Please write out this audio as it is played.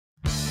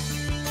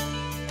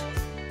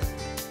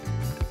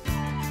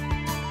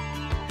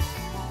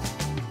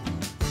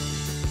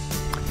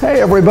Hey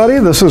everybody,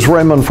 this is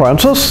Raymond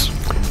Francis.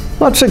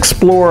 Let's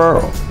explore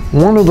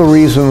one of the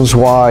reasons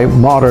why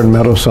modern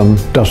medicine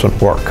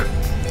doesn't work.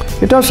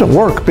 It doesn't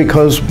work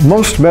because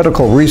most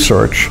medical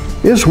research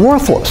is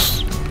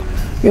worthless.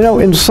 You know,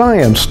 in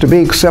science, to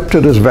be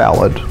accepted as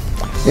valid,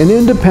 an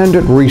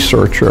independent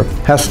researcher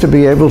has to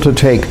be able to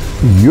take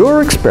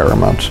your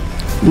experiment,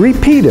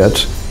 repeat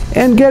it,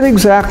 and get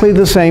exactly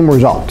the same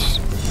results.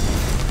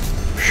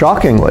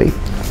 Shockingly,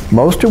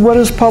 most of what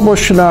is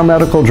published in our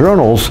medical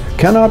journals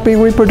cannot be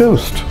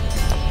reproduced.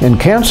 In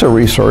cancer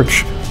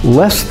research,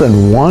 less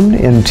than 1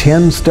 in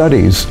 10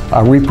 studies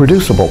are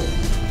reproducible.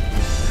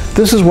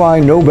 This is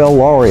why Nobel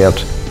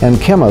laureate and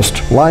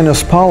chemist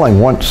Linus Pauling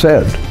once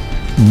said,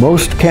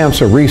 "Most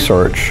cancer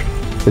research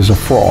is a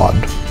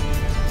fraud."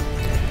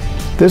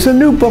 There's a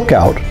new book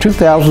out,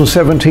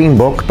 2017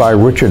 book by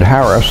Richard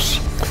Harris.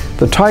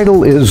 The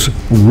title is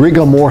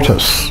Rigor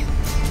Mortis.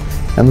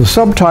 And the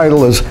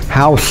subtitle is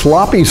How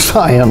Sloppy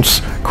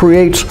Science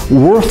Creates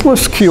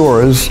Worthless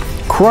Cures,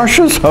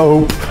 Crushes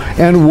Hope,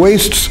 and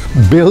Wastes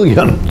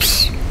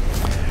Billions.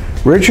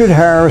 Richard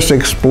Harris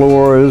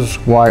explores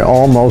why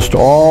almost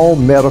all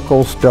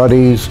medical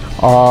studies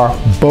are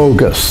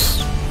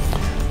bogus.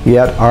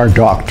 Yet our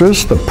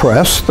doctors, the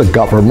press, the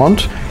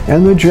government,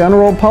 and the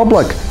general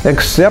public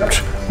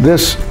accept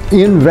this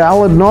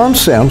invalid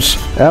nonsense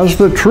as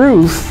the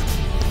truth,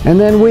 and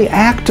then we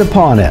act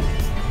upon it.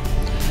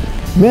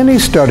 Many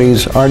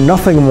studies are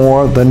nothing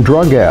more than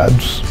drug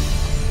ads,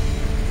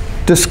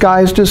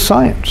 disguised as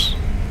science.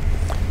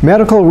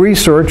 Medical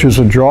research is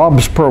a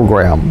jobs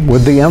program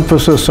with the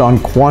emphasis on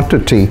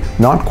quantity,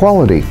 not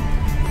quality.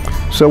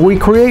 So we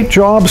create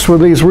jobs for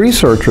these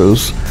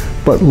researchers,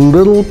 but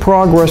little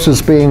progress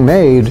is being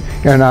made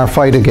in our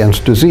fight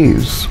against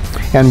disease,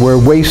 and we're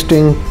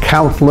wasting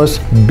countless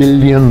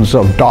billions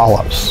of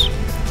dollars.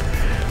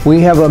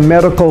 We have a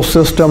medical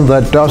system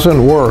that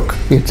doesn't work.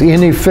 It's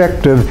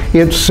ineffective.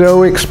 It's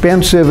so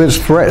expensive it's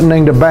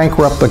threatening to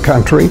bankrupt the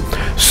country.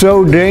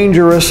 So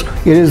dangerous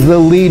it is the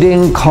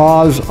leading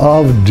cause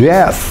of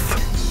death.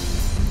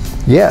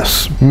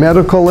 Yes,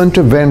 medical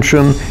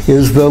intervention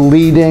is the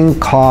leading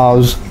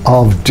cause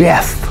of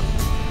death.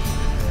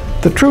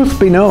 The truth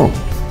be known,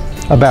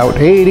 about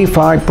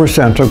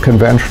 85% of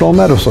conventional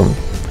medicine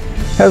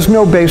has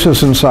no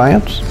basis in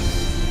science.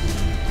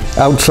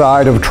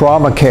 Outside of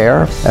trauma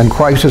care and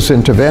crisis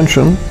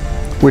intervention,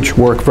 which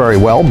work very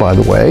well, by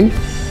the way,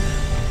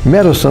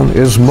 medicine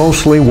is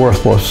mostly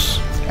worthless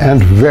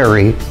and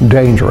very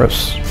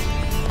dangerous.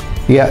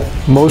 Yet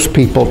most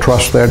people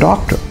trust their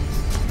doctor,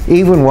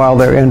 even while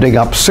they're ending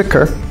up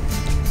sicker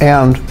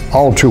and,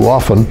 all too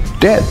often,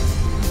 dead.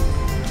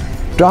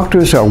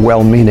 Doctors are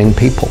well-meaning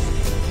people.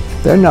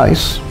 They're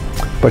nice,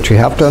 but you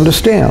have to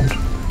understand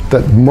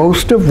that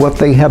most of what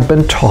they have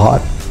been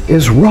taught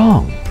is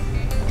wrong.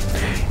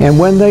 And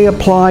when they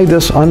apply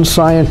this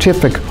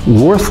unscientific,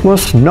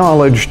 worthless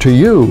knowledge to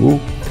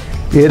you,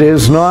 it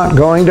is not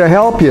going to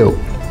help you.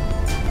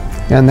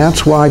 And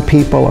that's why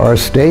people are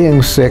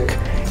staying sick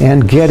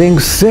and getting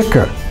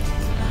sicker.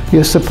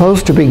 You're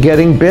supposed to be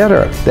getting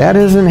better. That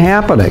isn't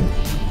happening.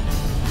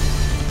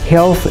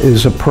 Health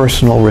is a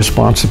personal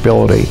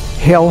responsibility.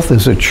 Health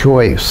is a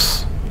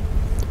choice.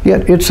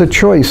 Yet it's a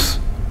choice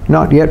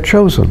not yet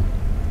chosen.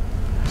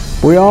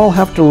 We all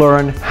have to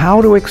learn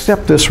how to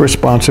accept this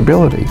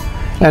responsibility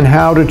and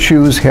how to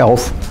choose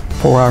health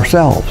for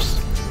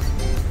ourselves.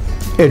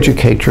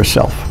 Educate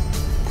yourself.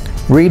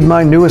 Read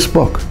my newest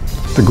book,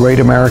 The Great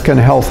American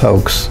Health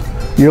Hoax.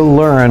 You'll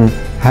learn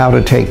how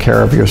to take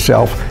care of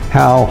yourself,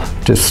 how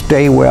to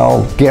stay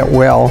well, get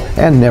well,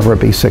 and never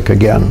be sick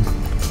again.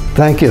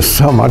 Thank you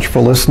so much for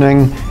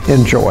listening.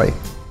 Enjoy.